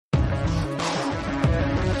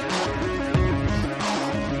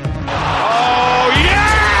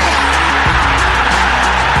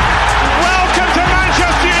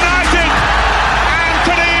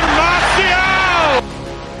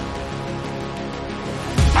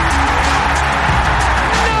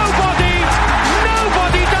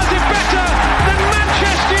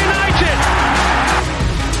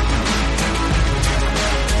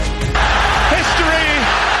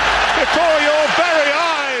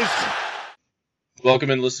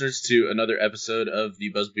Welcome in, listeners, to another episode of the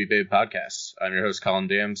Busby Babe podcast. I'm your host, Colin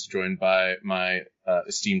Dams, joined by my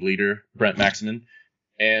esteemed leader, Brent Maximin.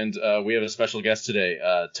 And we have a special guest today,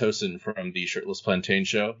 Tosin from the Shirtless Plantain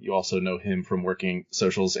Show. You also know him from working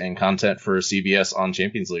socials and content for CBS on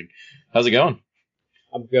Champions League. How's it going?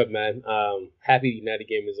 I'm good, man. Happy the United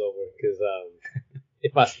game is over because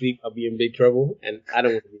if I speak, I'll be in big trouble, and I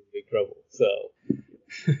don't want to be in big trouble. So,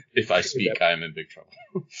 if I speak, I am in big trouble.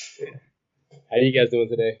 Yeah. How are you guys doing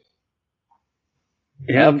today?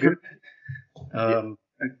 Yeah, I'm good.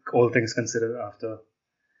 All things considered, after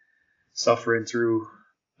suffering through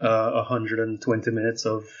 120 minutes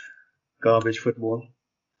of garbage football.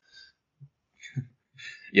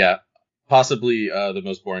 Yeah, possibly the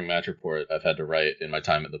most boring match report I've had to write in my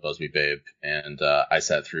time at the Busby Babe, and I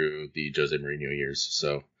sat through the Jose Mourinho years,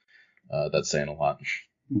 so that's saying a lot.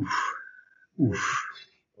 Oof. It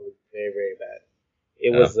was very, very bad.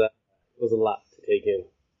 It was a lot to take in.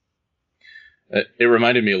 It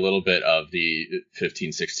reminded me a little bit of the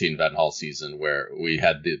 15-16 Van Hal season where we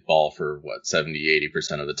had the ball for,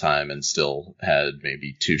 70-80% of the time and still had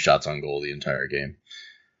maybe 2 shots on goal the entire game.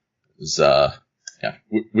 It was,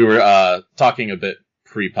 we were talking a bit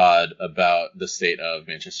pre-pod about the state of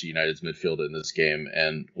Manchester United's midfield in this game,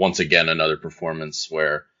 and once again another performance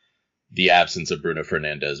where the absence of Bruno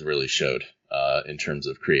Fernandes really showed in terms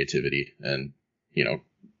of creativity and,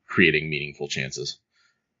 creating meaningful chances.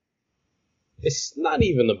 It's not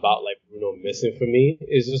even about Bruno missing for me.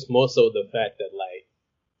 It's just more so the fact that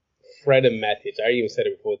Fred and Matic, I even said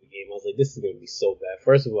it before the game, I was like, this is going to be so bad.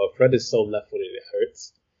 First of all, Fred is so left-footed, it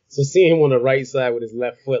hurts. So seeing him on the right side with his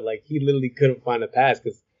left foot, he literally couldn't find a pass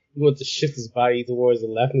because he wants to shift his body towards the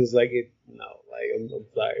left, and it's I'm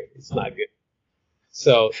sorry, it's not good.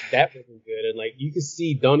 So that wasn't good, and you could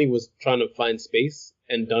see Donny was trying to find space,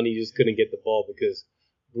 and Donny just couldn't get the ball because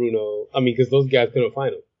those guys couldn't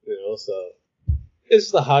find him, so it's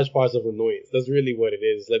just a hodgepodge of annoyance. That's really what it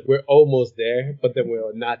is. We're almost there, but then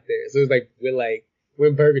we're not there. So it's we're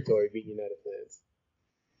in purgatory being United fans.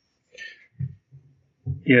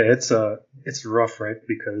 Yeah, it's rough, right?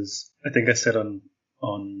 Because I think I said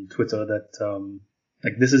on Twitter that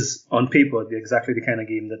this is on paper exactly the kind of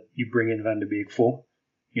game that you bring in Van de Beek for.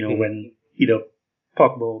 When either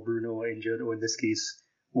Pogba or Bruno are injured, or in this case,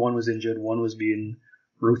 one was injured, one was being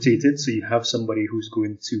rotated. So you have somebody who's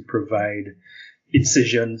going to provide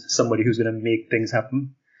incision, somebody who's going to make things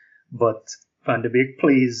happen. But Van de Beek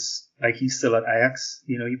plays like he's still at Ajax.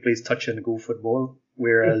 He plays touch and go football,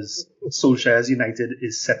 whereas Solskjaer's United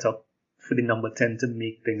is set up for the number 10 to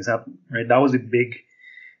make things happen, right? That was a big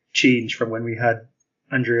change from when we had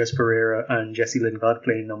Andreas Pereira and Jesse Lingard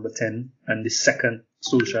playing number 10, and the second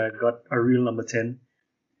Solskjaer got a real number 10,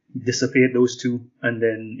 he dissipated those two, and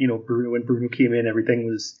then, when Bruno came in, everything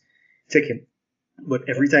was ticking. But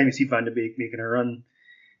every time you see Van de Beek making a run,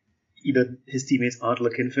 either his teammates aren't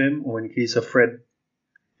looking for him, or in the case of Fred,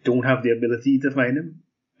 don't have the ability to find him.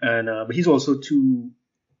 And but he's also too,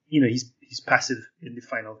 he's passive in the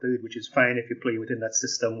final third, which is fine if you play within that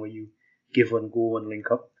system where you give and go and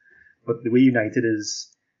link up. But the way United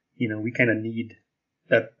is, we kind of need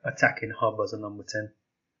that attacking hub as a number 10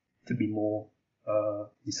 to be more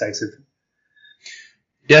decisive.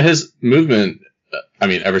 Yeah, his movement,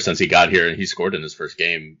 ever since he got here and he scored in his first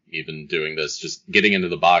game, even doing this, just getting into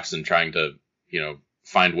the box and trying to,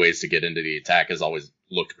 find ways to get into the attack has always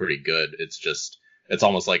looked pretty good. It's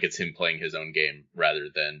almost like it's him playing his own game rather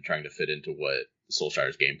than trying to fit into what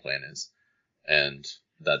Solskjaer's game plan is. And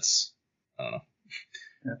that's, I don't know.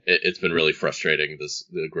 Yeah. It's been really frustrating,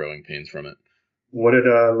 the growing pains from it. What did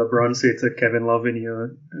LeBron say to Kevin Love in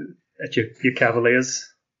your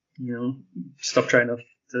Cavaliers? Stop trying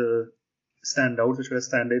to stand out or try to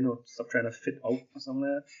stand in, or stop trying to fit out or something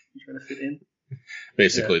like that. You try to fit in.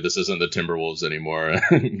 Basically, This isn't the Timberwolves anymore.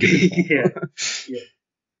 Yeah.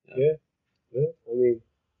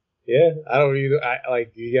 I don't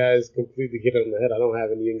really. You guys completely hit it on the head. I don't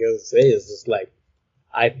have anything else to say. It's just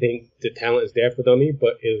I think the talent is there for Donny,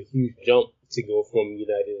 but it's a huge jump to go from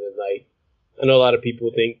United and I know a lot of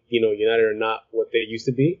people think United are not what they used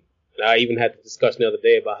to be. And I even had the discussion the other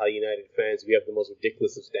day about how United fans, we have the most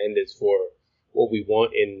ridiculous of standards for what we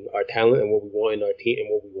want in our talent and what we want in our team and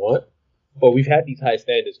what we want. But we've had these high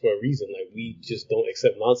standards for a reason. We just don't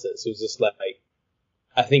accept nonsense. So it's just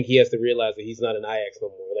I think he has to realize that he's not in Ajax no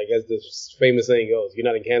more. As this famous saying goes, you're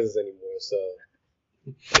not in Kansas anymore. So,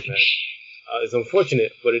 man, it's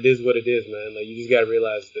unfortunate, but it is what it is, man. You just gotta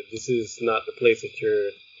realize that this is not the place that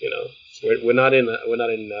you're. We're not in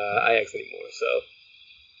Ajax anymore. So,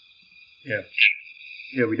 yeah.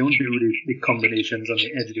 we don't do the combinations on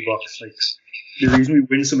the edge of the box. Like the reason we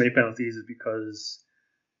win so many penalties is because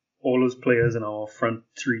all those players in our front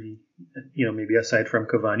three, maybe aside from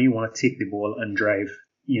Cavani, want to take the ball and drive.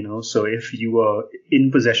 So if you are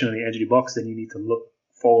in possession on the edge of the box, then you need to look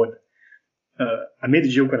forward. I made a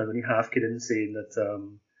joke when I was only half kidding, saying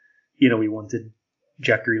that we wanted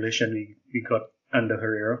Jack Grealish and we got Ander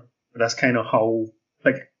Herrera. But that's kind of how,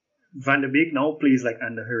 like, Van de Beek now plays like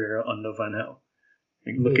Ander Herrera under Van Gaal.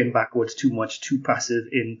 Like, looking backwards too much, too passive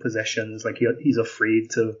in possessions. Like, he's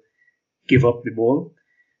afraid to give up the ball.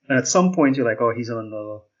 And at some point, you're like, oh, he's on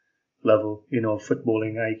another level,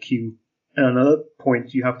 footballing IQ. And another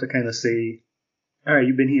point, you have to kind of say, all right,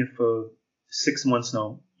 you've been here for 6 months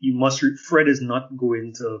now. Fred is not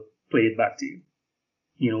going to play it back to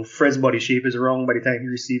you. Fred's body shape is wrong by the time he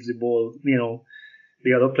receives the ball.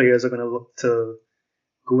 The other players are going to look to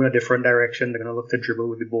go in a different direction. They're going to look to dribble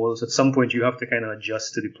with the balls. At some point, you have to kind of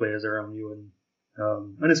adjust to the players around you.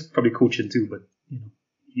 And it's probably coaching too, but,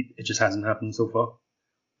 it just hasn't happened so far.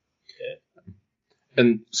 Yeah.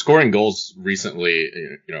 And scoring goals recently,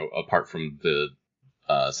 apart from the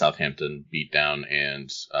Southampton beatdown and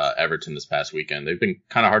Everton this past weekend, they've been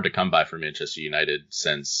kind of hard to come by for Manchester United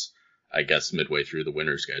since, I guess, midway through the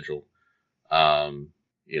winter schedule.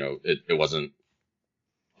 It wasn't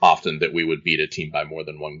often that we would beat a team by more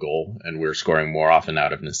than one goal, and we're scoring more often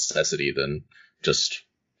out of necessity than just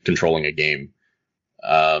controlling a game.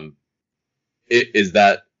 Is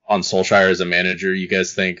that on Solskjaer as a manager? You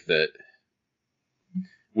guys think that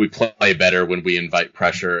we play better when we invite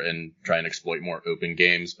pressure and try and exploit more open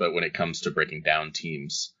games, but when it comes to breaking down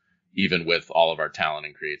teams, even with all of our talent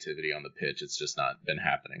and creativity on the pitch, it's just not been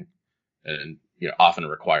happening, and often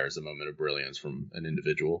requires a moment of brilliance from an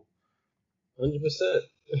individual. 100%.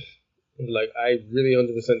 Like, I really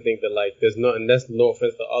 100% think that, like, there's not, and that's no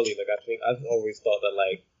offense to Ollie. Like, I've always thought that,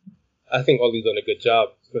 like, I think Ollie's done a good job,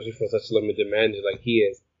 especially for such a limited manager like he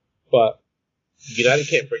is. But United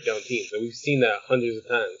can't break down teams, and we've seen that hundreds of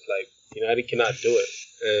times. Like, United cannot do it,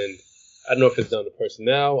 and I don't know if it's down to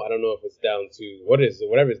personnel. I don't know if it's down to whatever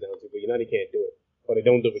it's down to, but United can't do it, or they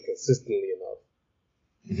don't do it consistently enough.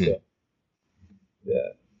 Mm-hmm. So, yeah.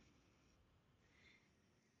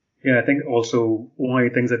 Yeah, I think also one of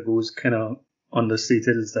the things that goes kind of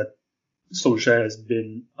understated is that Solskjaer has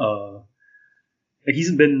been,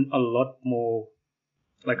 he's been a lot more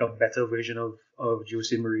like a better version of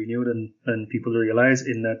Jose Mourinho than people realize.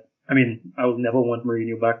 In that, I mean, I will never want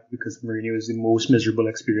Mourinho back because Mourinho is the most miserable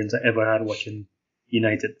experience I ever had watching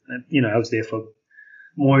United. And, I was there for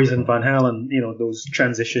Moyes and Van Gaal and, those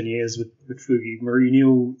transition years with Fergie.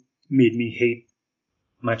 Mourinho made me hate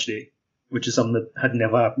match day, which is something that had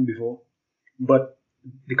never happened before. But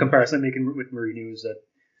the comparison I'm making with Mourinho is that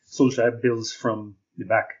Solskjaer builds from the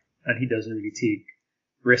back and he doesn't really take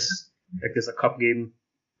risks. Like, there's a cup game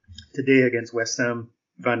today against West Ham.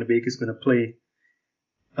 Van de Beek is going to play.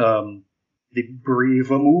 The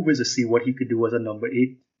braver move is to see what he could do as a number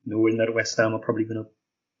 8, knowing that West Ham are probably going to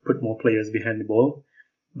put more players behind the ball.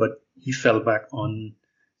 But he fell back on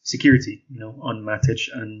security, on Matic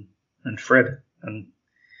and Fred. And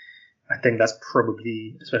I think that's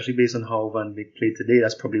probably, especially based on how Van Beek played today,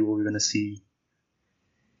 that's probably what we're going to see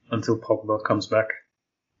until Pogba comes back.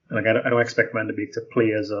 Like, I don't expect Van de Beek to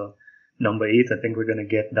play as a number 8. I think we're going to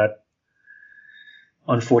get that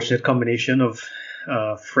unfortunate combination of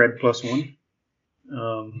Fred plus 1,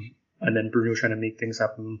 and then Bruno trying to make things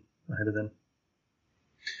happen ahead of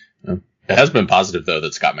them. It has been positive, though,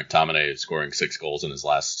 that Scott McTominay is scoring 6 goals in his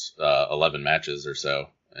last 11 matches or so.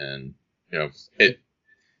 And,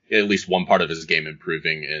 at least one part of his game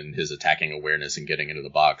improving in his attacking awareness and getting into the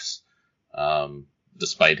box,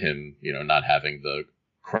 despite him, not having the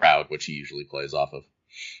crowd, which he usually plays off of.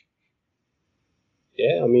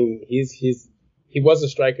 Yeah, I mean, he was a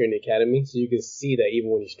striker in the academy, so you can see that even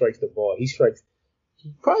when he strikes the ball, he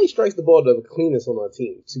probably strikes the ball the cleanest on our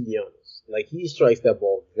team, to be honest. Like, he strikes that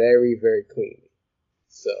ball very, very cleanly.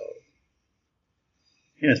 So,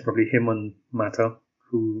 yeah, it's probably him and Mata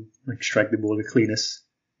who strike the ball the cleanest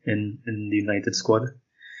in the United squad.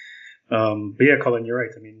 But yeah, Colin, you're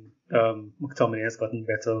right. I mean, McTominay has gotten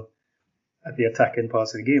better at the attacking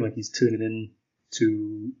parts of the game. Like, he's turning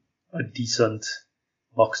into a decent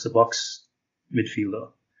box-to-box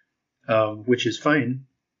midfielder, which is fine,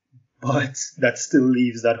 but that still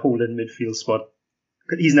leaves that holding midfield spot.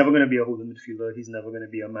 He's never going to be a holding midfielder. He's never going to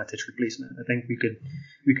be a Matic replacement. I think we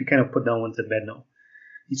could kind of put that one to bed now.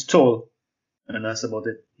 He's tall, and that's about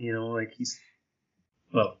it. He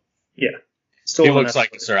looks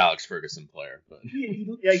like a Sir Alex Ferguson player, but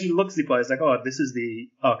he looks the player. It's like, oh, this is the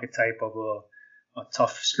archetype of a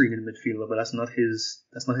tough screening midfielder, but that's not his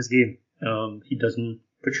game. He doesn't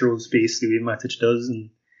patrol space the way Matic does, and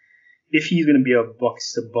if he's going to be a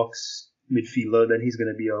box to box midfielder, then he's going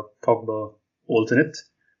to be a Pogba alternate.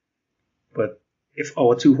 But if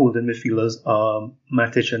our two holding midfielders are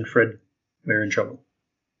Matic and Fred, we're in trouble.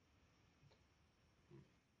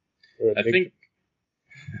 I think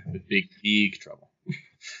big trouble.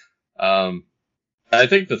 I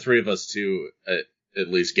think the three of us too, at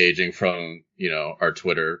least gauging from our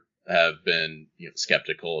Twitter, have been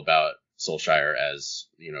skeptical about Solskjaer as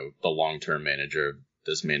the long-term manager of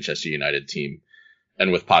this Manchester United team,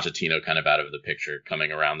 and with Pochettino kind of out of the picture,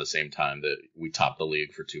 coming around the same time that we topped the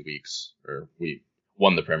league for 2 weeks, or we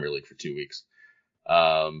won the Premier League for 2 weeks.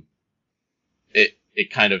 It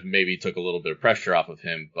kind of maybe took a little bit of pressure off of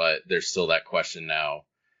him, but there's still that question now.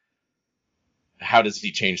 How does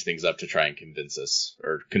he change things up to try and convince us,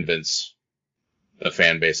 or convince the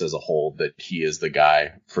fan base as a whole, that he is the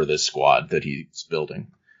guy for this squad that he's building?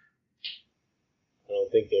 I don't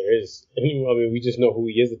think there is. I mean, we just know who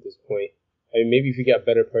he is at this point. I mean, maybe if he got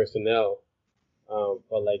better personnel,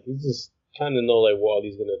 but like we just kind of know like what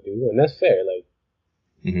he's gonna do, and that's fair. Like,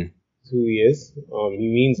 it's who he is. He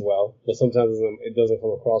means well, but sometimes it doesn't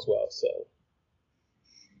come across well. So.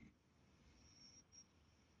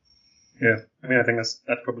 Yeah, I mean, I think that's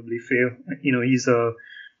probably fair. He's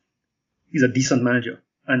a decent manager,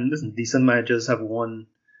 and listen, decent managers have won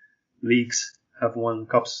leagues, have won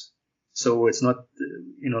cups. So it's not,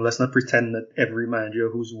 let's not pretend that every manager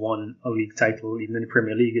who's won a league title, even in the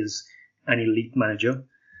Premier League, is an elite manager.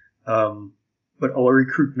 But our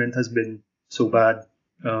recruitment has been so bad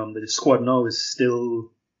that the squad now is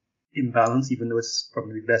still imbalanced, even though it's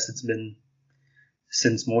probably the best it's been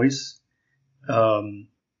since Moyes.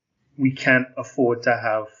 We can't afford to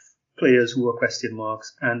have players who are question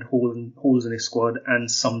marks and holes in a squad and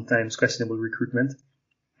sometimes questionable recruitment,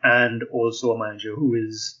 and also a manager who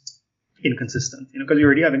is inconsistent. Because you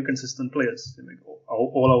already have inconsistent players.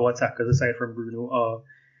 All our attackers, aside from Bruno, are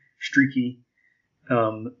streaky.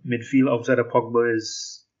 Midfield outside of Pogba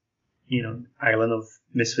is, island of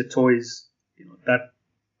misfit toys. That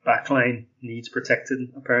backline needs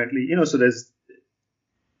protected, apparently. So there's,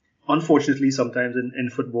 unfortunately, sometimes in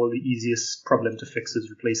football, the easiest problem to fix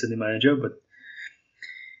is replacing the manager, but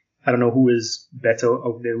I don't know who is better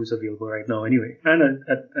out there who's available right now anyway.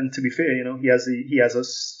 And to be fair, he has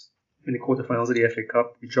us in the quarterfinals of the FA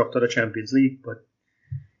Cup. We dropped out of Champions League, but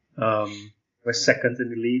we're second in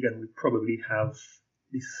the league, and we probably have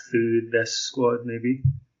the third best squad, maybe.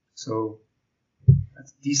 So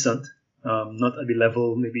that's decent. Not at the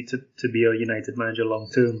level maybe to be a United manager long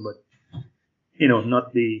term, but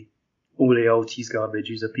not the Ole out, he's garbage,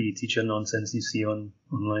 he's a PE teacher nonsense you see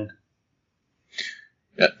online.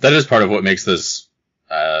 Yeah, that is part of what makes this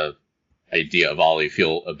idea of Ollie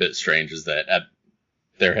feel a bit strange, is that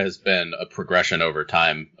there has been a progression over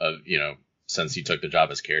time of, since he took the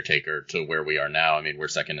job as caretaker to where we are now. I mean, we're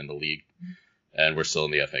second in the league and we're still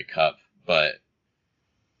in the FA Cup, but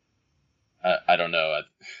I don't know.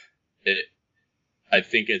 I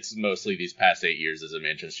think it's mostly these past 8 years as a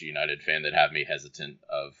Manchester United fan that have me hesitant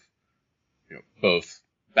of, both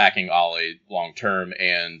backing Ollie long term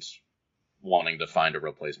and wanting to find a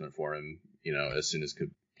replacement for him, as soon as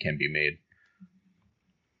can be made.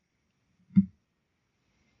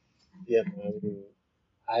 Yeah,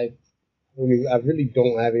 I really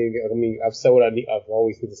don't have any. I mean, I've said what I've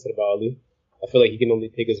always said about Ali. I feel like he can only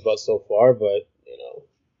take his butt so far, but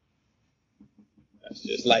that's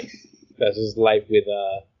just life. That's just life with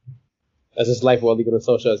Ole Gunnar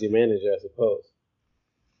Solskjaer as your manager, I suppose.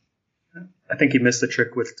 I think he missed the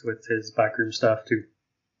trick with his backroom staff too.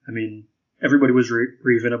 I mean, everybody was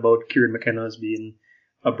raving about Kieran McKenna as being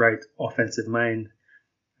a bright offensive mind,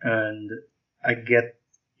 and I get,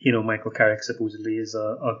 Michael Carrick supposedly is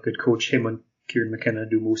a good coach. Him and Kieran McKenna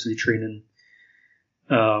do most of the training,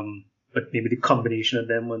 but maybe the combination of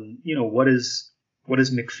them, and what is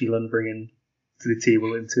Mick Phelan bringing to the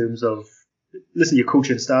table in terms of, listen, your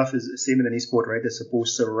coaching staff is the same in any sport, right? They're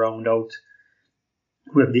supposed to round out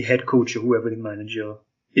whoever the head coach or whoever the manager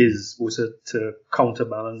is, supposed to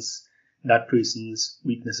counterbalance that person's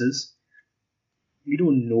weaknesses. We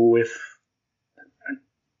don't know if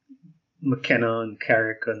McKenna and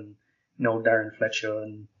Carrick and now Darren Fletcher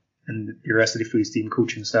and the rest of the first team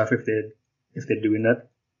coaching staff, if they're doing that.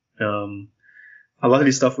 A lot of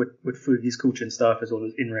the stuff with Fergie's coaching staff is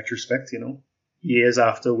always in retrospect, Years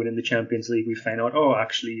after winning the Champions League, we find out,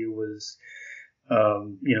 actually it was,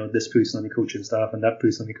 this person on the coaching staff and that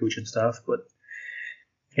person on the coaching staff. But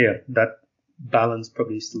yeah, that balance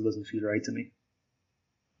probably still doesn't feel right to me.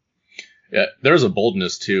 Yeah, there was a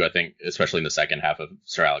boldness too, I think, especially in the second half of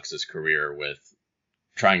Sir Alex's career, with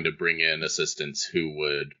trying to bring in assistants who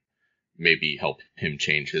would maybe help him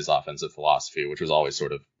change his offensive philosophy, which was always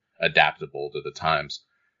sort of adaptable to the times.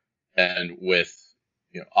 And with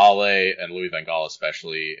Ale and Louis van Gaal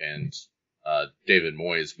especially, and David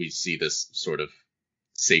Moyes, we see this sort of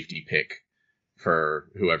safety pick for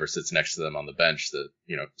whoever sits next to them on the bench, that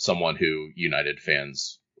someone who United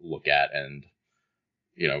fans look at and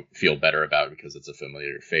feel better about because it's a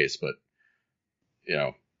familiar face. But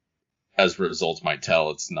as results might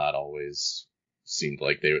tell, it's not always seemed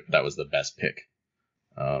like that was the best pick.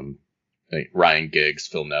 I think Ryan Giggs,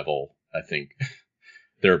 Phil Neville, I think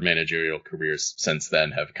their managerial careers since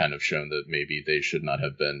then have kind of shown that maybe they should not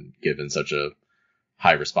have been given such a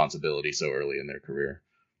high responsibility so early in their career.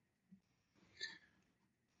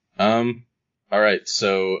 All right,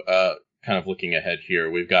 so kind of looking ahead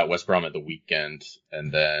here, we've got West Brom at the weekend,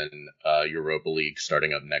 and then Europa League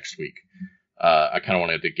starting up next week. I kind of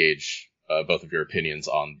wanted to gauge both of your opinions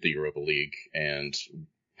on the Europa League and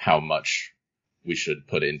how much we should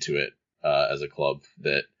put into it as a club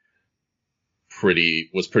that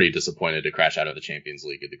was pretty disappointed to crash out of the Champions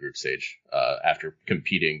League at the group stage after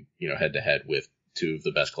competing, head to head with two of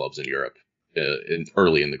the best clubs in Europe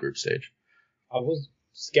early in the group stage. I was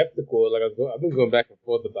skeptical. Like I've been going back and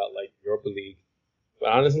forth about like Europa League, but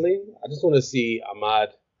honestly, I just want to see Ahmad,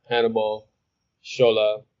 Hannibal,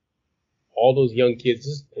 Shola, all those young kids.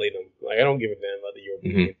 Just play them. Like I don't give a damn about the Europa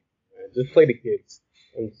League. Just play the kids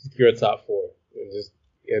and secure a top four and just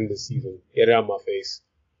end the season. Get it out of my face.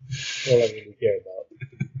 That's all I really care about.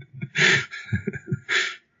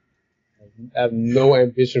 I have no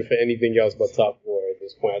ambition for anything else but top four at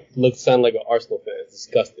this point. I sound like an Arsenal fan. It's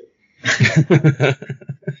disgusting.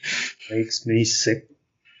 Makes me sick.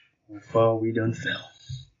 How far we done fell.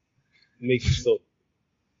 Makes me so.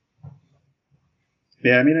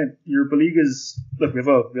 Yeah, I mean, Europa League is, look, we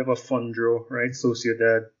have a fun draw, right?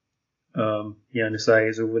 Sociedad, Januzaj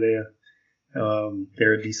is over there.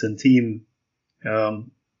 They're a decent team.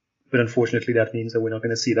 But unfortunately, that means that we're not going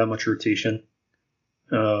to see that much rotation.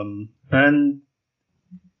 And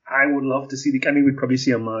I would love to see we'd probably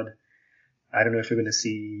see Ahmad. I don't know if we're going to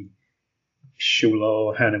see Shola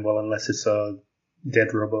or Hannibal unless it's a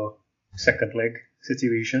dead rubber second leg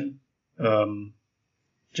situation.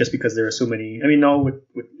 Just because there are so many. I mean, now with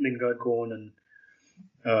Lingard gone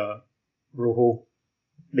and Rojo,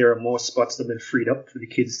 there are more spots that have been freed up for the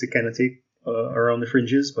kids to kind of take around the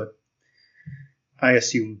fringes. But I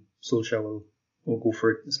assume Solskjaer will go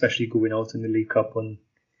for it, especially going out in the League Cup and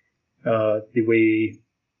the way,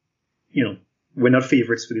 we're not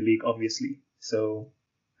favourites for the league, obviously. So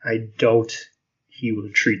I doubt he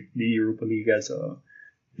will treat the Europa League as a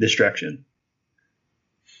distraction.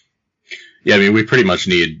 Yeah, I mean, we pretty much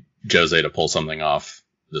need Jose to pull something off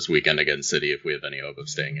this weekend against City if we have any hope of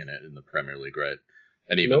staying in it in the Premier League, right?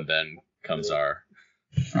 And even then comes our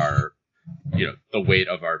the weight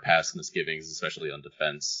of our past misgivings, especially on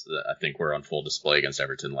defense. I think we're on full display against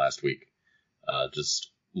Everton last week. Just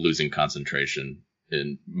losing concentration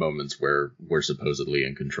in moments where we're supposedly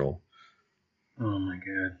in control. Oh my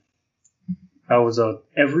god. I was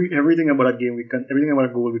everything about that game everything about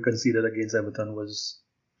a goal we conceded against Everton was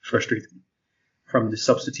frustrating. From the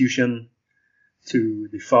substitution to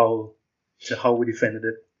the foul to how we defended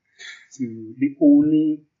it to the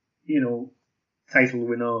only, title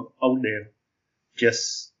winner out there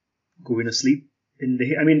just going to sleep. And De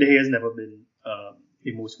Gea has never been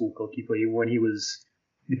the most vocal keeper, even when he was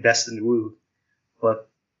the best in the world. But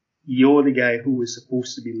you're the guy who was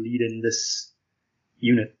supposed to be leading this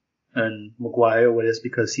unit. And Maguire, whether it's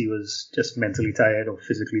because he was just mentally tired or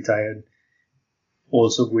physically tired,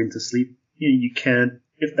 also going to sleep. You can't,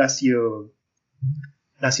 if that's your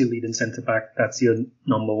leading centre back, that's your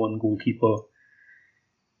number one goalkeeper,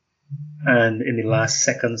 and in the last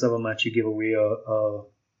seconds of a match you give away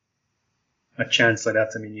a chance like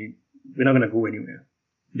that. I mean, we're not going to go anywhere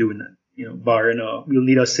doing that. Barring we'll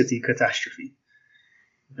need a City catastrophe.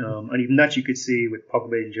 And even that you could say with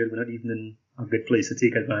Pogba injured, we're not even in a good place to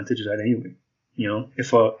take advantage of that anyway.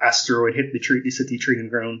 If an asteroid hit the City training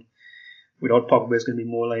ground without Pogba, it's going to be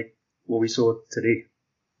more like what we saw today.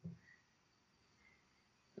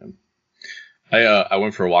 I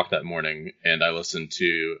went for a walk that morning and I listened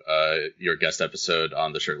to your guest episode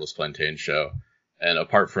on the Shirtless Plantain show. And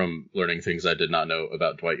apart from learning things I did not know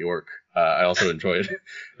about Dwight York, I also enjoyed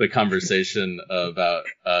the conversation about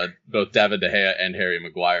both David De Gea and Harry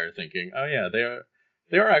Maguire, thinking, oh yeah,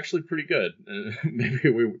 they are actually pretty good. Maybe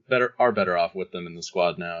we are better off with them in the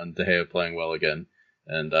squad now, and De Gea playing well again.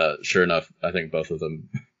 And sure enough, I think both of them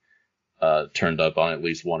turned up on at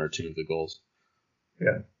least one or two of the goals.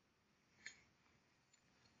 Yeah.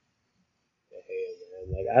 Hey,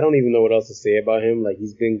 man, like I don't even know what else to say about him. Like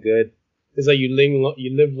he's been good. It's like you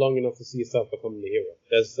live long enough to see yourself become the hero.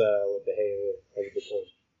 That's what the hero has become.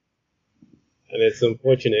 And it's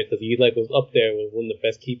unfortunate because he like was up there with one of the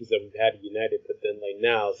best keepers that we've had at United, but then like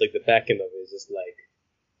now it's like the back end of it is just like,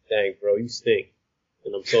 dang, bro, you stink,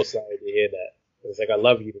 and I'm so sorry to hear that. It's like I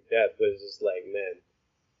love you to death, but it's just like, man,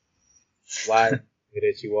 why the way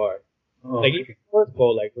that you are? Oh, Like even the first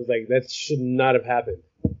goal, like it was like that should not have happened.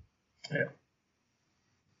 yeah.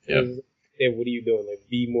 Yeah. Hey, what are you doing? Like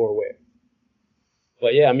be more aware.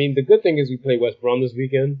 But yeah, I mean the good thing is we play West Brom this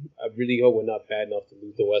weekend. I really hope we're not bad enough to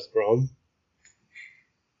lose to West Brom.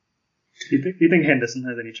 Do you think Henderson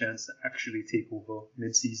has any chance to actually take over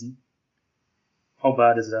mid-season? How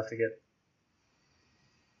bad does it have to get?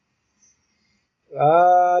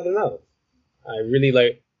 I don't know. I really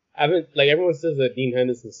like. I haven't like everyone says that Dean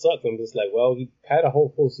Henderson sucks. I'm just like, well, he had a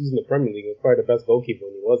whole full season of Premier League. He was probably the best goalkeeper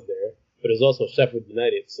when he was there, but it was also Sheffield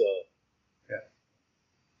United. So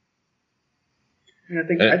yeah.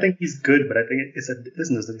 I think he's good, but I think it's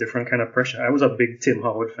a different kind of pressure. I was a big Tim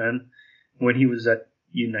Howard fan when he was at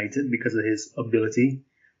United because of his ability.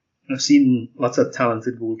 I've seen lots of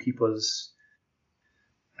talented goalkeepers.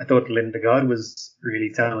 I thought Lindegaard was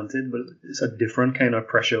really talented, but it's a different kind of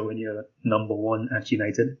pressure when you're number one at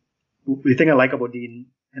United. The thing I like about Dean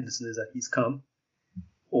Henderson is that he's calm,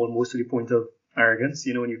 almost to the point of arrogance.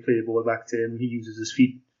 You know, when you play the ball back to him, he uses his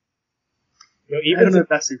feet. you know, I don't know if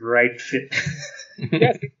that's the right fit.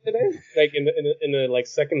 yes, it is. Like in the like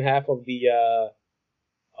second half of the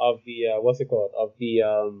what's it called of the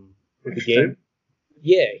game.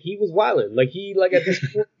 Yeah, he was wilding. Like he like at this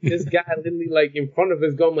point, this guy literally like in front of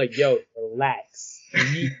his goal. I'm like, yo, relax,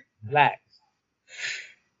 relax.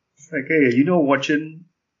 Like, hey, you know, watching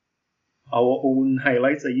our own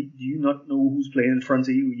highlights, do you not know who's playing in front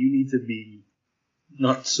of you? You need to be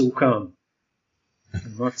not so calm,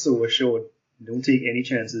 not so assured. Don't take any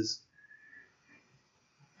chances.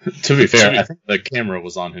 To be fair, I think the camera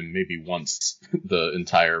was on him maybe once the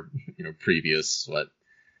entire previous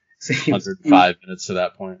 105 minutes to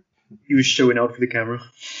that point. He was showing out for the camera.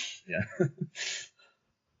 Yeah.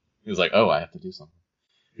 He was like, oh, I have to do something.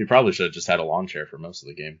 He probably should have just had a lawn chair for most of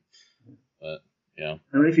the game. But yeah.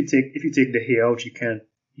 I mean, if you take De Gea out, you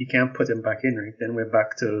can't put him back in, right? Then we're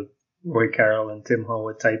back to Roy Carroll and Tim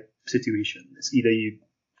Howard type situation. It's either you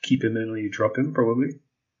keep him in or you drop him, probably.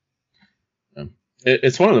 Yeah.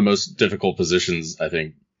 It's one of the most difficult positions, I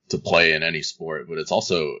think, to play in any sport, but it's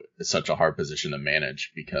also such a hard position to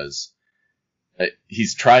manage because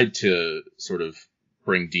he's tried to sort of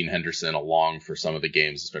bring Dean Henderson along for some of the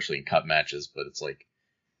games, especially in cup matches, but it's like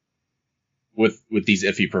with these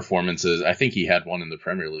iffy performances, I think he had one in the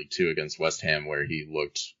Premier League too against West Ham where he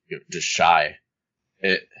looked just shy.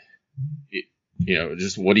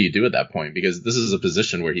 Just what do you do at that point? Because this is a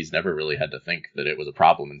position where he's never really had to think that it was a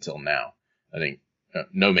problem until now. I think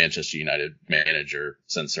no Manchester United manager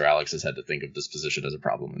since Sir Alex has had to think of this position as a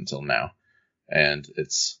problem until now. And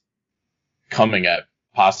it's coming at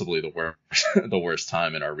possibly the worst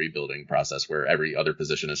time in our rebuilding process where every other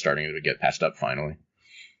position is starting to get patched up finally.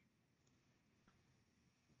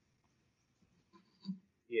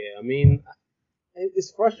 Yeah, I mean,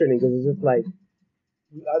 it's frustrating because it's just like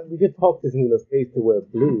we could talk this in the face to wear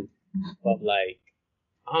blue, but like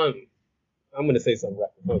I'm gonna say something right.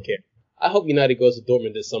 I don't care. I hope United goes to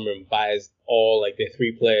Dortmund this summer and buys all like their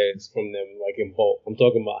 3 players from them like in bulk. I'm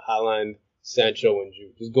talking about Haaland, Sancho, and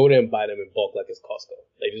Jude. Just go there and buy them in bulk like it's Costco.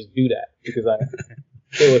 Like just do that because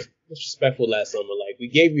it was disrespectful last summer. Like we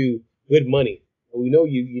gave you good money, and we know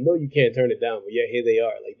you can't turn it down, but yeah, here they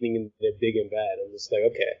are like thinking they're big and bad. I'm just like,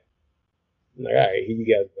 okay, I'm like all right, here you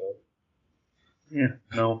guys go. Yeah,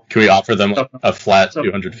 no. Can we offer them a flat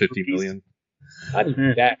 250 million? How do you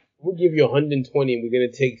do that? We'll give you 120 and we're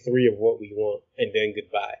going to take 3 of what we want and then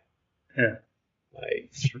goodbye. Yeah.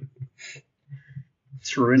 Like,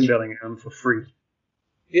 throw in Bellingham for free.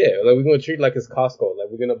 Yeah, like we're going to treat it like it's Costco. Like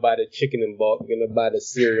we're going to buy the chicken in bulk, we're going to buy the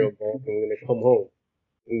cereal in bulk, and we're going to come home.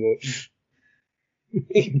 We're going to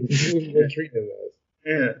eat. We're going to treat them as.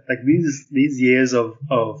 Yeah, like these years of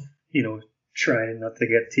trying not to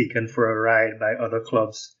get taken for a ride by other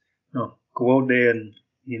clubs. No, go out there and,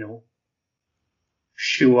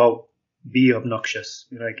 show out, be obnoxious.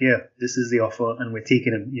 You're like, yeah, this is the offer and we're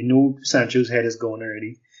taking him. You know Sancho's head is gone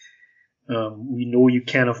already. We know you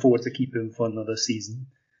can't afford to keep him for another season.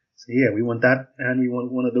 So yeah, we want that and we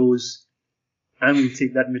want one of those and we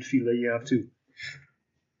take that midfielder you have too.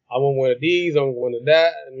 I want one of these, I want one of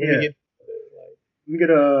that. And we get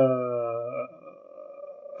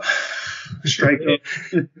Strike up.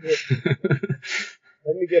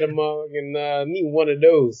 Let me get a mug and need one of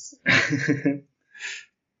those.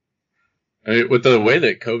 I mean, with the way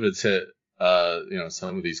that COVID's hit,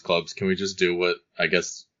 some of these clubs, can we just do what I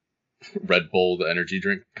guess Red Bull, the energy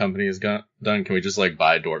drink company, has done? Can we just like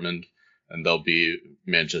buy Dortmund and they'll be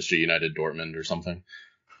Manchester United Dortmund or something?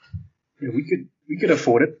 Yeah, we could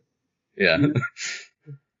afford it. Yeah.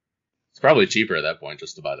 It's probably cheaper at that point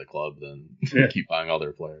just to buy the club than keep buying all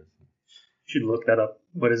their players. Should look that up.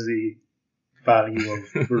 What is the value of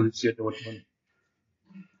Borussia Dortmund?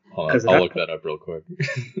 I'll look that up real quick.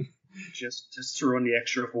 just throw in the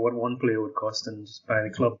extra for what one player would cost and just buy the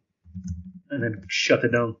club and then shut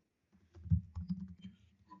it down.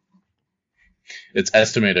 It's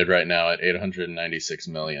estimated right now at $896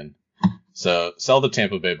 million. So sell the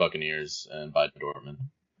Tampa Bay Buccaneers and buy Dortmund.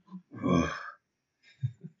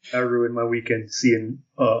 I ruined my weekend seeing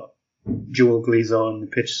Joel Glazer on the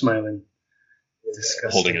pitch smiling.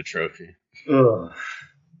 Disgusting. Holding a trophy. Ugh.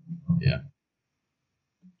 Yeah.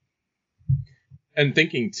 And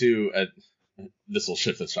thinking too, this will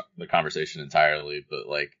shift the conversation entirely, but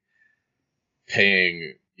like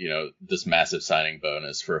paying, this massive signing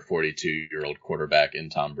bonus for a 42-year-old quarterback in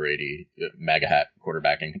Tom Brady, MAGA hat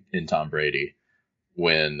quarterbacking in Tom Brady,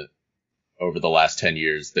 when over the last 10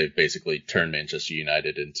 years, they've basically turned Manchester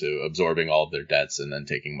United into absorbing all of their debts and then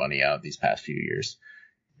taking money out these past few years.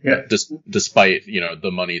 Yeah. Despite,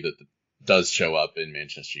 the money that does show up in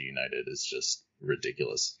Manchester United is just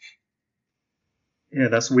ridiculous. Yeah,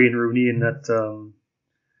 that's Wayne Rooney in that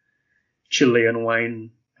Chilean wine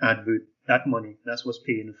advert. That money, that's what's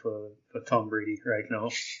paying for Tom Brady right now.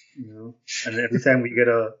 And every time we get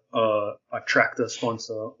a tractor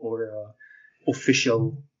sponsor or a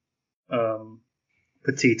official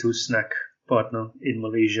potato snack partner in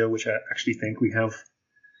Malaysia, which I actually think we have,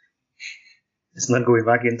 it's not going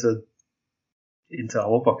back into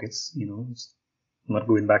our pockets. It's not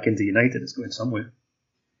going back into United. It's going somewhere.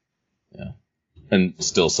 Yeah. And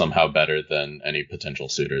still somehow better than any potential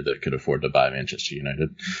suitor that could afford to buy Manchester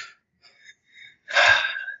United.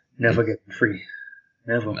 Never get free.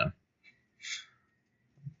 Never. No.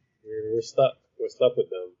 We're stuck. We're stuck with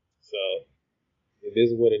them. So it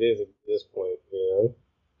is what it is at this point,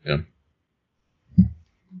 Yeah.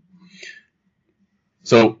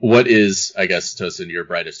 So what is, I guess, Tosin, your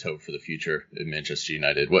brightest hope for the future in Manchester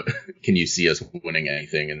United? What can you see us winning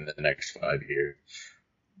anything in the next 5 years?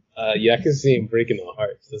 I can see him breaking our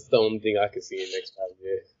hearts. That's the only thing I can see in the next 5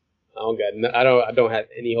 years. I don't have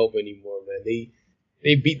any hope anymore, man.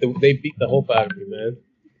 They beat the hope out of me, man.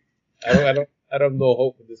 I don't have no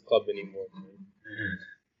hope for this club anymore, man.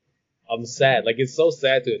 I'm sad. Like, it's so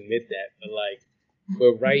sad to admit that, but like,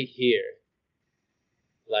 we're right here.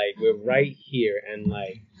 Like, we're right here, and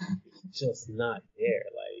like, it's just not there.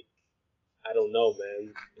 Like, I don't know,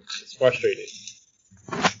 man. It's frustrating.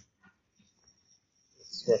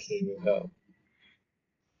 It's frustrating as hell.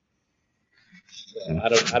 So,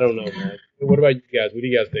 I don't know, man. What about you guys? What do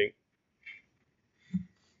you guys think?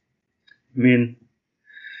 I mean,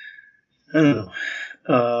 I don't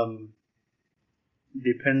know.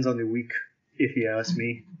 Depends on the week, if you ask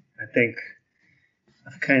me. I think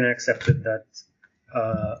I've kind of accepted that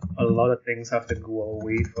a lot of things have to go our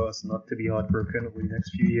way for us not to be heartbroken over the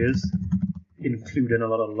next few years, including a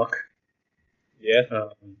lot of luck.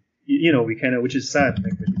 Yeah. We kind of, which is sad,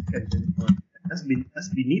 like we're dependent on, that's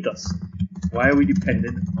beneath us. Why are we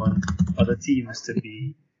dependent on other teams to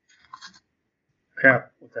be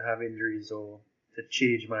crap, or to have injuries, or to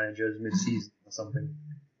change managers mid-season or something,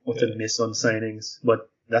 or to miss on signings? But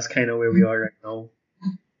that's kind of where we are right now.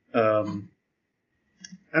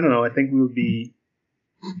 I don't know. I think we'll be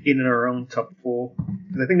in and around top 4.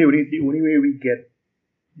 Because I think the only way we get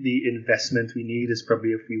the investment we need is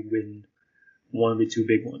probably if we win one of the 2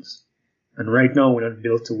 big ones. And right now we're not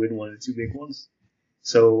built to win one of the 2 big ones.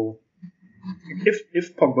 So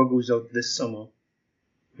if Pogba goes out this summer,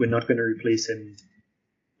 we're not going to replace him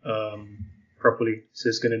properly. So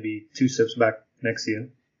it's going to be 2 steps back next year.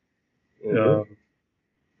 Mm-hmm.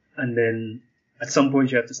 And then at some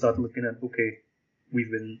point you have to start looking at, okay,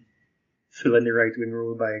 we've been filling the right wing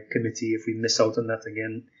role by a committee. If we miss out on that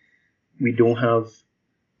again, we don't have,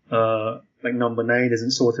 like number 9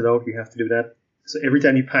 isn't sorted out, we have to do that. So every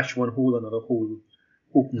time you patch one hole, another hole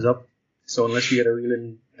opens up. So unless we get a real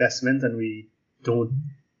investment and we don't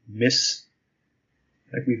miss,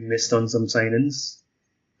 like we've missed on some signings,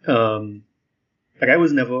 like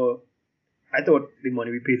I thought the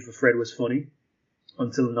money we paid for Fred was funny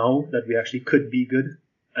until now that we actually could be good,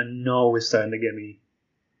 and now it's starting to get me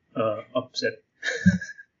upset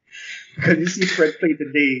Because you see Fred play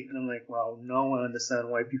today, and I'm like, wow, now I understand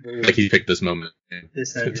why people Like he picked this moment to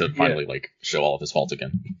yeah. finally like show all of his faults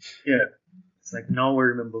again. Yeah. It's like now I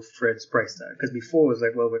remember Fred's price tag. Because before it was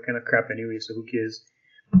like, well, we're kind of crap anyway, so who cares?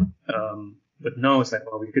 But now it's like,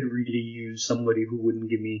 well, we could really use somebody who wouldn't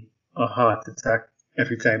give me a heart attack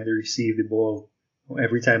every time they receive the ball, or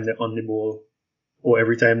every time they're on the ball, or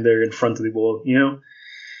every time they're in front of the ball, you know?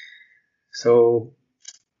 So,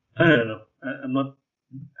 I don't know.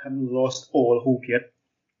 I haven't lost all hope yet.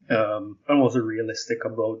 I'm also realistic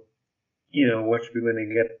about, what we're going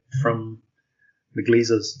to get from the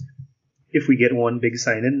Glazers. If we get one big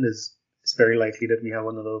sign-in, it's very likely that we have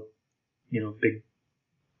another, big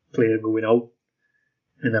player going out,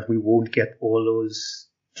 and that we won't get all those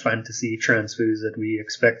fantasy transfers that we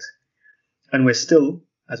expect. And we're still,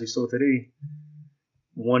 as we saw today,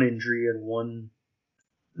 one injury and one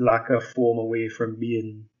lack of form away from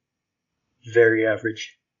being very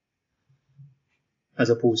average, as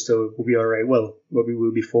opposed to we'll be all right. Well, what we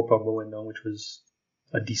were before Pogba went down, which was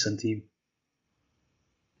a decent team.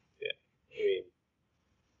 Yeah, I mean,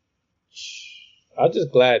 I'm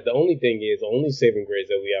just glad. The only thing is, the only saving grace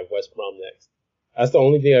that we have West Brom next. That's the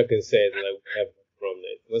only thing I can say is that we have West Brom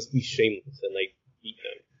next. Let's be shameless and like beat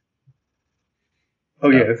them. Oh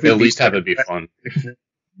yeah, if we at least have it be fun.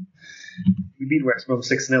 We beat West Brom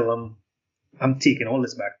 6-0. I'm taking all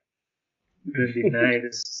this back. I'm gonna deny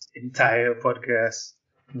this entire podcast.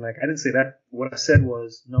 Like, I didn't say that. What I said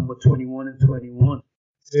was number 21 and 21.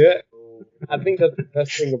 Yeah. I think that's the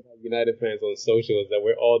best thing about United fans on social is that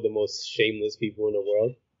we're all the most shameless people in the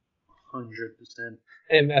world. 100%.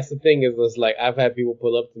 And that's the thing is, it's like I've had people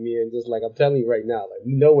pull up to me and just like I'm telling you right now, like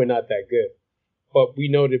we know we're not that good, but we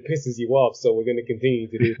know that it pisses you off, so we're gonna continue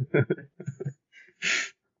to do.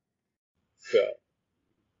 So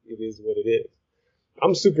it is what it is.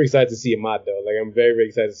 I'm super excited to see Ahmad though. Like I'm very, very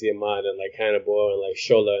excited to see Ahmad and like Hannibal and like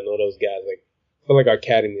Shola and all those guys. Like I feel like our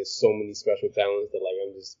academy has so many special talents that like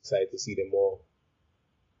I'm just excited to see them all.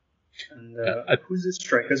 And who's the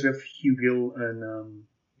strikers? We have Hugill and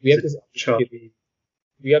we have this Charlie. Kid,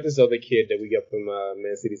 we have this other kid that we got from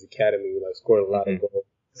Man City's academy who like scored a lot of goals.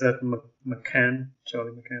 Is that McCann?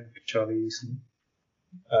 Charlie McCann? Charlie Eason?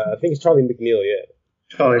 I think it's Charlie McNeil, yeah.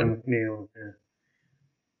 Charlie McNeil, yeah.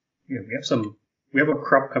 Yeah, we have a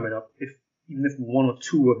crop coming up. Even if one or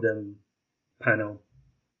two of them pan out,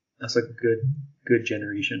 that's a good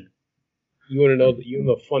generation. You want to know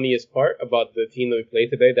the funniest part about the team that we played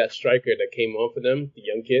today? That striker that came on for them, the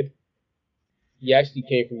young kid, he actually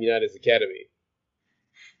came from United's academy.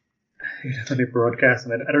 On the broadcast,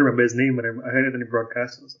 and I don't remember his name, but I heard it on the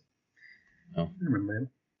broadcast. Oh. I don't remember him.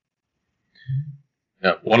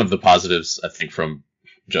 Yeah, one of the positives I think from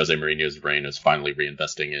Jose Mourinho's reign is finally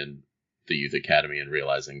reinvesting in the youth academy and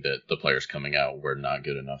realizing that the players coming out were not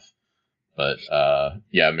good enough. But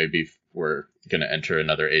maybe we're going to enter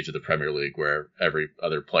another age of the Premier League where every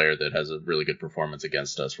other player that has a really good performance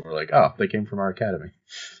against us, we're like, oh, they came from our academy.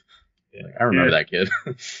 Yeah. Like, I remember that kid.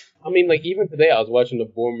 I mean, like even today, I was watching the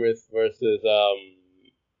Bournemouth versus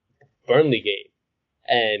Burnley game,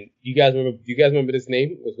 and you guys remember this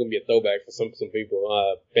name? It was going to be a throwback for some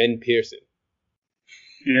people. Ben Pearson.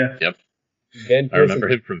 Yeah. Yep. Ben Pearson. I remember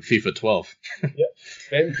him from FIFA 12. Yep.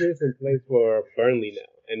 Ben Pearson plays for Burnley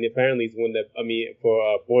now, and apparently he's one that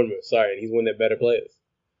for Bournemouth. Sorry, and he's one of their better players.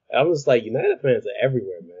 I was like, United fans are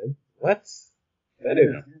everywhere, man. What? That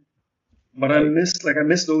is. But I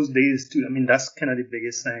miss those days too. I mean, that's kind of the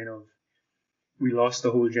biggest sign of we lost a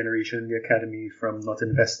whole generation in the academy from not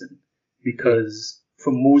investing. Because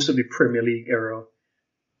for most of the Premier League era,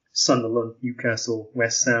 Sunderland, Newcastle,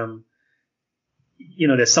 West Ham,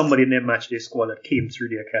 there's somebody in their matchday squad that came through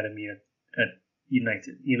the academy at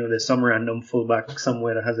United. There's some random fullback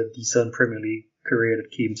somewhere that has a decent Premier League career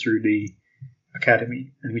that came through the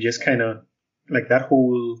academy. And we just kind of, like that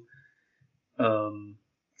whole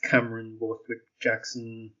Cameron, Borthwick,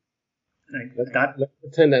 Jackson, like that. Let's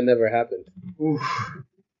pretend that never happened. Oof.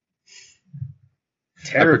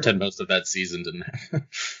 Terrible. I pretend most of that season didn't happen.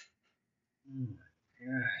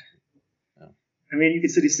 Yeah. I mean, you could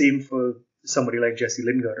say the same for somebody like Jesse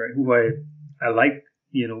Lingard, right? Who I like,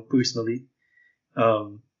 personally.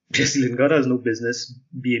 Jesse Lingard has no business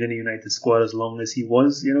being in the United squad as long as he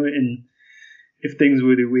was, and if things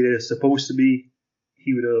were the way they're supposed to be,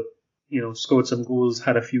 he would have, scored some goals,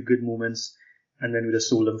 had a few good moments, and then we'd have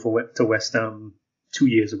sold him to West Ham 2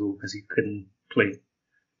 years ago because he couldn't play.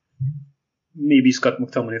 Maybe Scott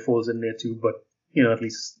McTominay falls in there too, but, at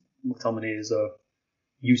least McTominay is a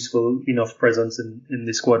useful enough presence in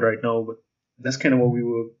the squad right now, but that's kind of what we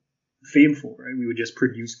were famed for, right? We would just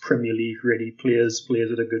produce Premier League ready players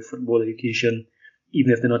with a good football education,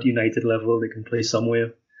 even if they're not United level, they can play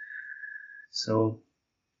somewhere. So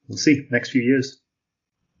we'll see next few years.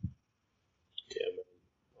 Yeah,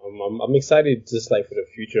 man. I'm excited just like for the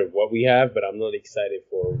future of what we have, but I'm not excited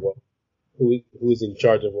for who's in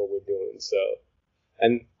charge of what we're doing. So,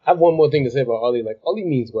 and I have one more thing to say about Ollie. Like Ollie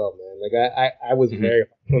means well, man. Like I was very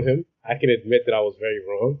hard on him. I can admit that I was very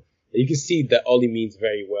wrong. You can see that Ollie means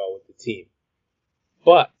very well with the team.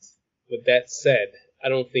 But with that said, I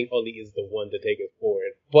don't think Ollie is the one to take it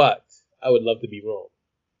forward. But I would love to be wrong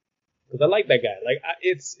because I like that guy. Like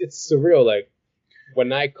it's surreal. Like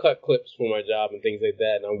when I cut clips for my job and things like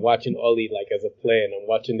that, and I'm watching Ollie like as a player, and I'm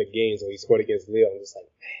watching the games when he scored against Leo, I'm just like,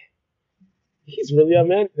 man, he's really our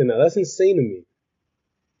manager now. That's insane to me.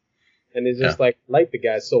 And it's just like I like the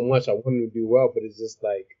guy so much. I want him to do well, but it's just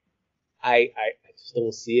like I just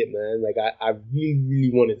don't see it, man. Like I really,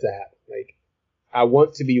 really want it to happen. Like I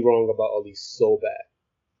want to be wrong about Ollie so bad.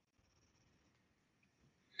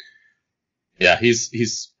 Yeah,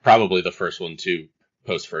 he's probably the first one to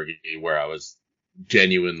post Fergie where I was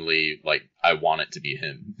genuinely like, I want it to be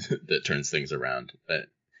him that turns things around. But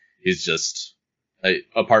he's just,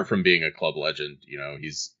 apart from being a club legend, you know,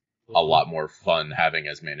 he's a lot more fun having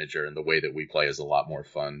as manager, and the way that we play is a lot more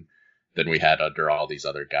fun than we had under all these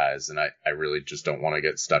other guys. And I really just don't want to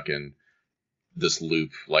get stuck in this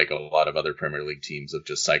loop like a lot of other Premier League teams of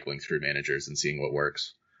just cycling through managers and seeing what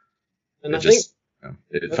works. And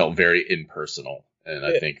it felt very impersonal. And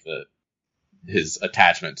I think that his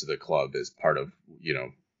attachment to the club is part of, you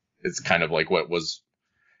know, it's kind of like what was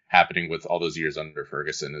happening with all those years under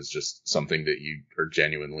Ferguson is just something that you are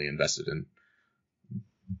genuinely invested in.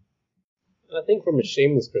 I think from a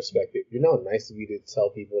shameless perspective, you know how nice of you to tell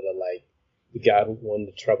people that like the guy who won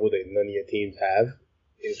the treble that none of your teams have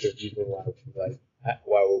is the reason why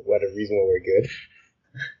the reason why we're good.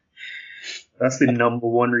 That's the number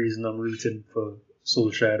one reason I'm rooting for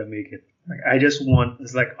Solskjaer to make it. Like I just want,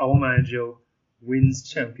 it's like our manager wins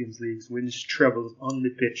Champions Leagues, wins trebles on the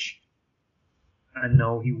pitch, and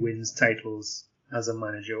now he wins titles as a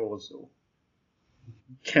manager also.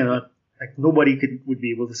 Cannot, like nobody would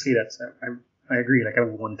be able to say that. So I agree. Like I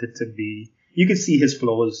want it to be. You can see his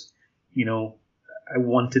flaws. You know, I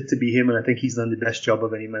want it to be him, and I think he's done the best job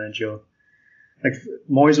of any manager. Like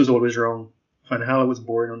Moyes was always wrong. Van Gaal was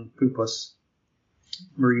born on Pupas.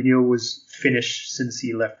 Mourinho was finished since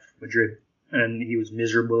he left Madrid, and he was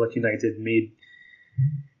miserable at United.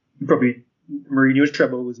 Mourinho's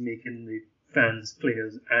trouble was making the fans,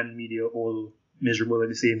 players, and media all miserable at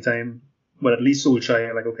the same time. But at least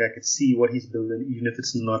Solskjaer, like, okay, I could see what he's building, even if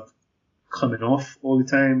it's not coming off all the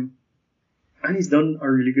time. And he's done a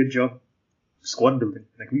really good job squad building.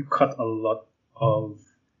 Like, we've cut a lot of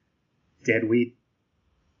dead weight.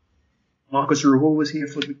 Marcus Rojo was here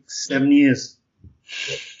for like 7 years.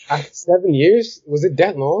 7 years? Was it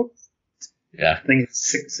that long? Yeah. I think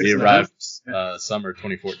it's six. He arrived summer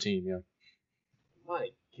 2014, yeah. My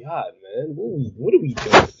God, man. What are we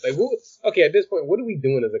doing? Like, okay, at this point, what are we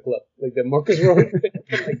doing as a club? Like, the Marcus Rojo thing?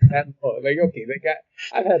 Like, that long. Like, okay, like,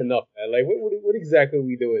 I've had enough, man. Like, what exactly are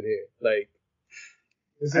we doing here? Like,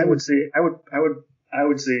 I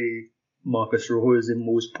would say Marcus Rojo is the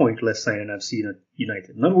most pointless signing I've seen at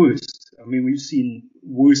United. Not worst. I mean, we've seen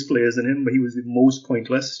worse players than him, but he was the most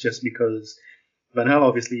pointless just because Van Gaal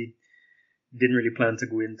obviously didn't really plan to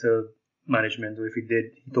go into management, or if he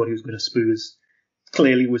did, he thought he was going to Spurs.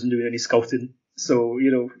 Clearly wasn't doing any scouting. So,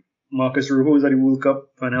 you know, Marcus Rojo was at the World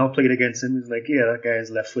Cup. Van Gaal played against him. He was like, yeah, that guy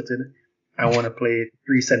is left-footed. I want to play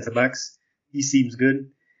 3 centre-backs. He seems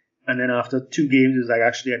good. And then after 2 games, he was like,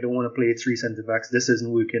 actually, I don't want to play 3 centre-backs. This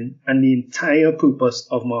isn't working. And the entire purpose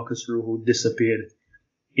of Marcus Rojo disappeared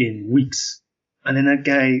in weeks. And then that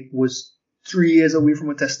guy was 3 years away from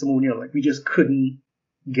a testimonial. Like, we just couldn't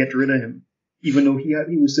get rid of him, even though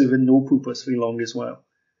he was serving no purpose for the longest while.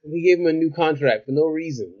 We gave him a new contract for no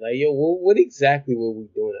reason. Like, yo, what exactly were we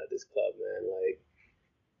doing at this club, man? Like,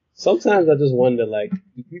 sometimes I just wonder, like,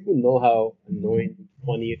 do people know how annoying and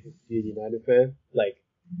funny it is to be a United fan? Like,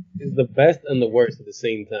 it's the best and the worst at the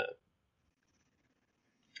same time.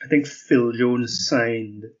 I think Phil Jones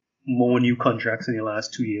signed more new contracts in the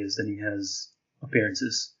last 2 years than he has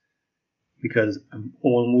appearances. Because I'm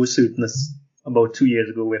almost certain that's about 2 years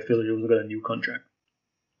ago where Phil Jones got a new contract.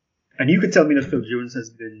 And you could tell me that Phil Jones has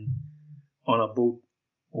been on a boat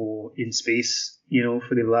or in space, you know,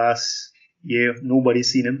 for the last year. Nobody's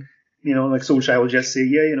seen him. You know, like Solskjaer will just say,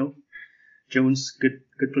 yeah, you know, Jones, good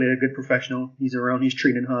player, good professional. He's around, he's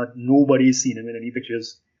training hard. Nobody's seen him in any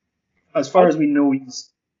pictures. As far as we know,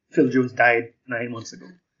 Phil Jones died 9 months ago.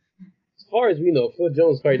 As far as we know, Phil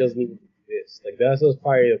Jones probably doesn't even exist. Like, that's just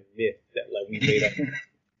probably a myth that, like, we made up.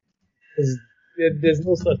 Because There's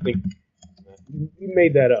no such thing. We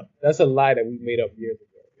made that up. That's a lie that we made up years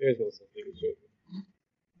ago. There's no such thing as joking.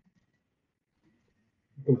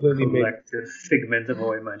 Completely collective figment of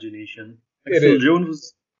our imagination. Like It Phil is.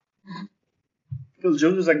 Jones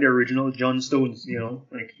was like the original John Stones, you know,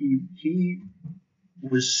 like he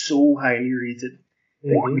was so highly rated,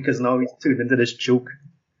 like, because now he's turned into this joke.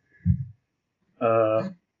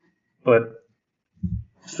 But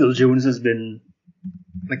Phil Jones has been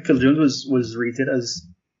like Phil Jones was rated as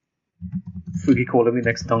Fergie called him the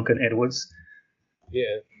next Duncan Edwards.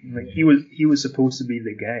 Yeah. Like he was supposed to be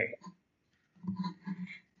the guy.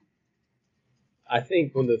 I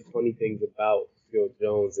think one of the funny things about Phil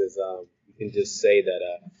Jones is you can just say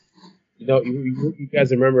that you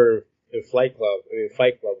guys remember in Fight Club where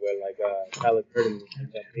like Tyler Durden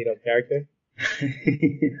had that made up character.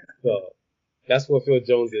 So that's what Phil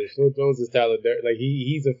Jones is. Phil Jones is Tyler Durden. Like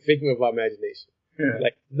he's a figment of our imagination. Yeah.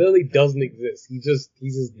 Like literally doesn't exist. He's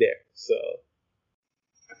just there. So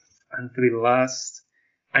and for the last,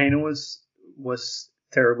 I know was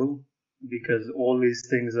terrible because all these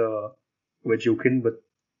things we're joking, but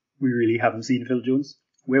we really haven't seen Phil Jones.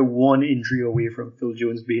 We're one injury away from Phil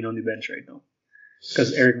Jones being on the bench right now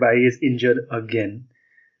because Eric Bailly is injured again.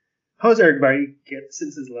 How's Eric Bailly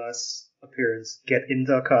since his last appearance get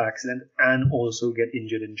into a car accident and also get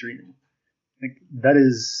injured in training? Like that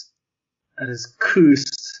is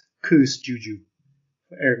cursed juju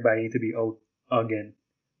for Eric Bailly to be out again.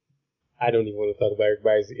 I don't even want to talk about Eric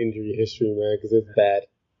Bailly's injury history, man, because it's bad.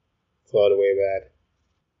 It's all the way bad.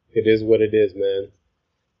 It is what it is, man.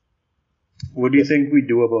 What do you think we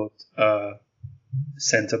do about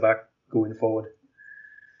centre back going forward?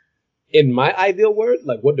 In my ideal world,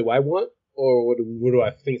 like what do I want, or what do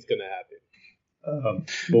I think is gonna happen?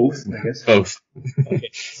 Both, I guess. Both.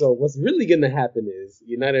 Okay, so what's really gonna happen is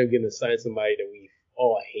United are gonna sign somebody that we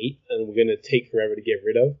all hate, and we're gonna take forever to get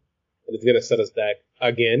rid of, and it's gonna set us back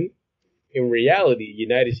again. In reality,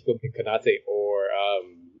 United should go get Konate or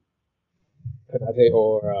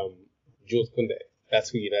Jules Koundé. That's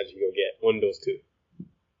who United should go get. One of those two.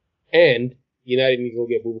 And United need to go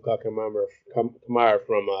get Boubacar Kamara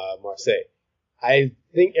from Marseille. I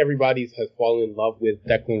think everybody has fallen in love with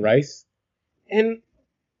Declan Rice. And,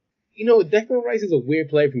 Declan Rice is a weird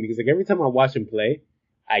player for me because like every time I watch him play,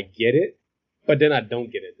 I get it, but then I don't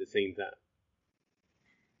get it at the same time.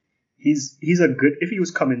 He's a good. If he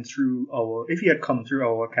had come through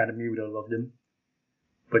our academy, we would have loved him.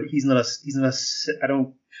 But he's not a. I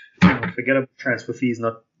don't forget about transfer fees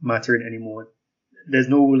not mattering anymore. There's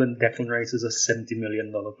no rule in Declan Rice is a $70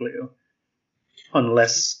 million player,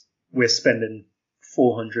 unless we're spending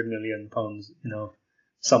 £400 million in a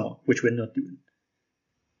summer, which we're not doing.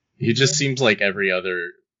 He just seems like every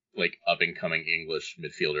other like up and coming English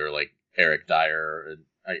midfielder, like Eric Dyer.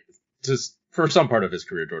 Just for some part of his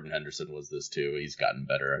career, Jordan Henderson was this too. He's gotten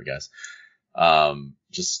better, I guess.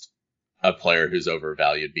 Just a player who's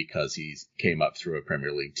overvalued because he came up through a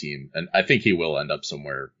Premier League team, and I think he will end up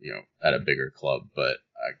somewhere, at a bigger club. But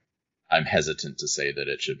I'm hesitant to say that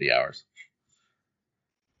it should be ours.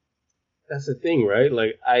 That's the thing, right?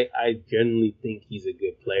 Like, I genuinely think he's a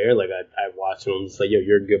good player. Like, I watch him, I'm just like, yo,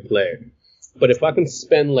 you're a good player. But if I can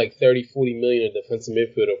spend like 30, 40 million on a defensive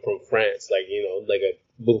midfielder from France, like, like a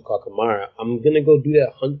Boubacar Kamara, I'm going to go do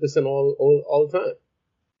that 100% all the time.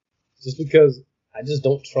 Just because I just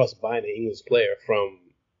don't trust buying an English player from,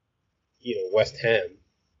 West Ham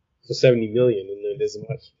for 70 million. And then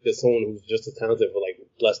there's someone who's just as talented for like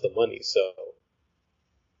less the money. So.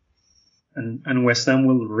 And West Ham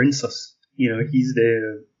will rinse us. He's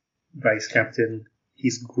the vice captain.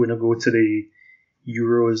 He's going to go to the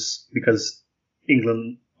Euros because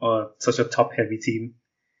England are such a top heavy team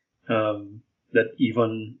that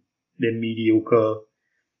even the mediocre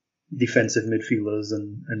defensive midfielders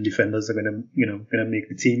and defenders are gonna make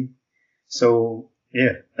the team. So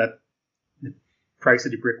yeah, that the price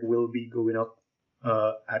of the brick will be going up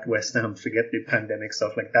at West Ham. Forget the pandemic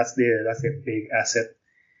stuff. Like that's their big asset.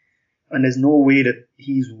 And there's no way that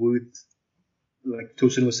he's worth, like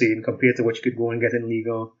Tosin was saying, compared to what you could go and get in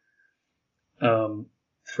Liga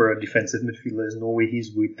for a defensive midfielder. There's no way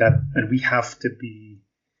he's worth that. And we have to be.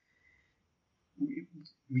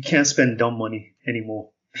 We can't spend dumb money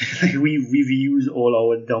anymore. Like we've used all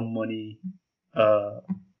our dumb money,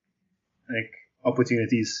 like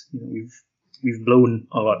opportunities. We've blown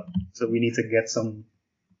a lot, so we need to get some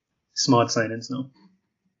smart signings now.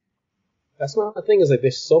 That's not the thing. Is like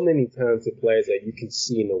there's so many talented players that you can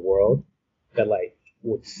see in the world that like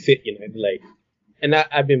would fit. Like, and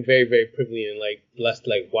I've been very, very privileged and like blessed to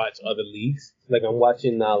like watch other leagues. Like I'm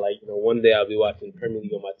watching now. Like one day I'll be watching Premier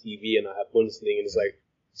League on my TV, and I have Bundesliga, and it's like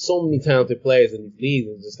so many talented players in these leagues,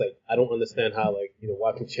 and just like I don't understand how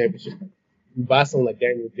watching championship. You buy someone like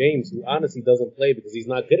Daniel James, who honestly doesn't play because he's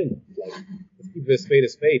not good enough. Like, let's keep it spade a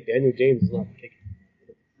spade. Daniel James is not kicking.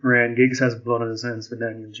 Ryan Giggs has blood on his hands for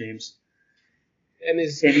Daniel James. And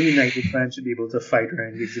it's, Any United fan should be able to fight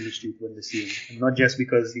Ryan Giggs in the street when they see him. And not just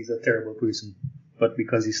because he's a terrible person, but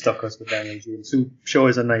because he stuck us with Daniel James, who sure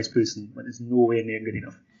is a nice person, but is nowhere near good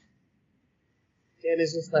enough. and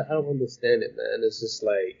it's just like, I don't understand it, man. It's just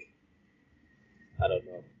like, I don't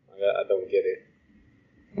know. I don't get it.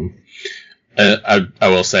 I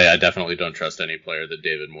will say I definitely don't trust any player that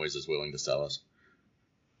David Moyes is willing to sell us.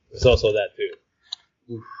 It's also that, too.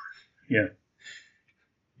 Oof. Yeah.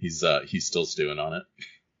 He's still stewing on it.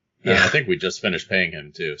 Yeah. And I think we just finished paying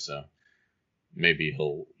him too, so maybe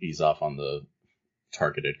he'll ease off on the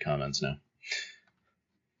targeted comments now.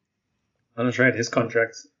 And that's right, his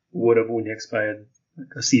contract would have only expired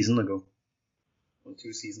like a season ago. Or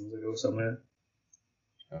 2 seasons ago somewhere.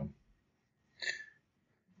 Oh.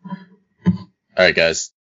 All right,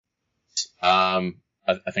 guys. I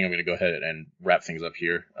think I'm going to go ahead and wrap things up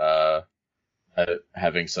here.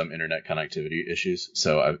 Having some internet connectivity issues,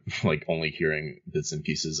 so I'm like only hearing bits and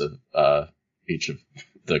pieces of each of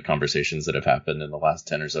the conversations that have happened in the last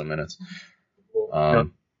 10 or so minutes. Now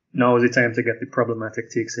is the time to get the problematic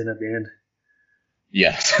takes in at the end.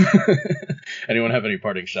 Yes. Anyone have any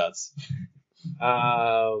parting shots?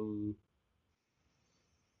 I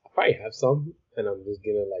probably have some, and I'm just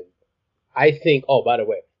gonna I think. Oh, by the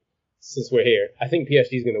way, since we're here, I think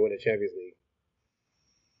PSG is gonna win the Champions League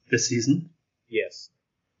This season? Yes.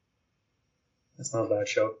 That's not a bad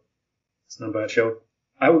shout.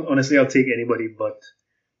 I'll take anybody but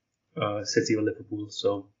City or Liverpool,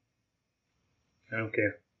 so I don't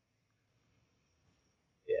care.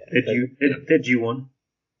 Yeah. Did you won?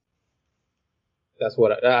 That's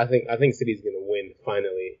what I think. I think City's gonna win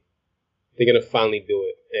finally. They're gonna finally do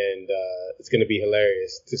it, and it's gonna be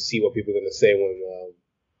hilarious to see what people are gonna say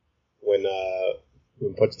when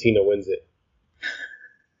Pochettino wins it.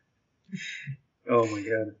 Oh my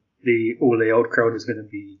god. The Ole out crowd is going to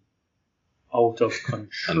be out of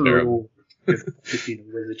control if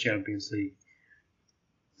Pochettino wins the Champions League.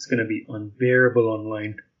 It's going to be unbearable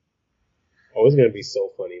online. Oh, it's going to be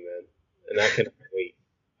so funny, man. And I cannot wait.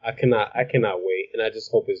 I cannot wait. And I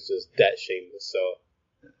just hope it's just that shameless. So,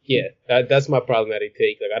 yeah, that's my problematic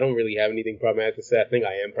take. Like, I don't really have anything problematic to say. I think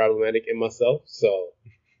I am problematic in myself. So,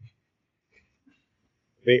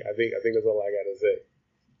 I think that's all I got to say.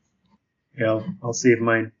 Yeah, I'll save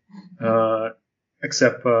mine.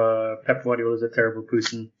 Except Pep Guardiola is a terrible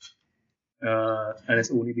person. And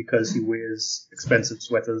it's only because he wears expensive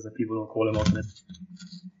sweaters that people don't call him out on it.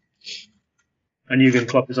 And Jurgen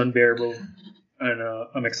Klopp is unbearable. And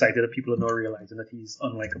I'm excited that people are now realizing that he's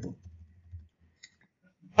unlikable.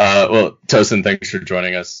 Well, Tosin, thanks for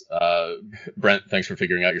joining us. Brent, thanks for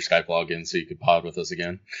figuring out your Skype login so you could pod with us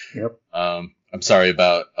again. Yep. I'm sorry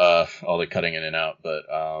about all the cutting in and out, but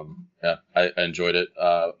yeah, I enjoyed it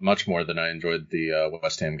much more than I enjoyed the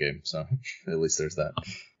West Ham game. So at least there's that.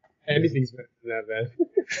 Anything's better than that, man.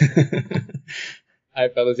 All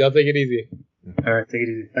right, fellas, y'all take it easy. All right, take it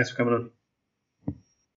easy. Thanks for coming on.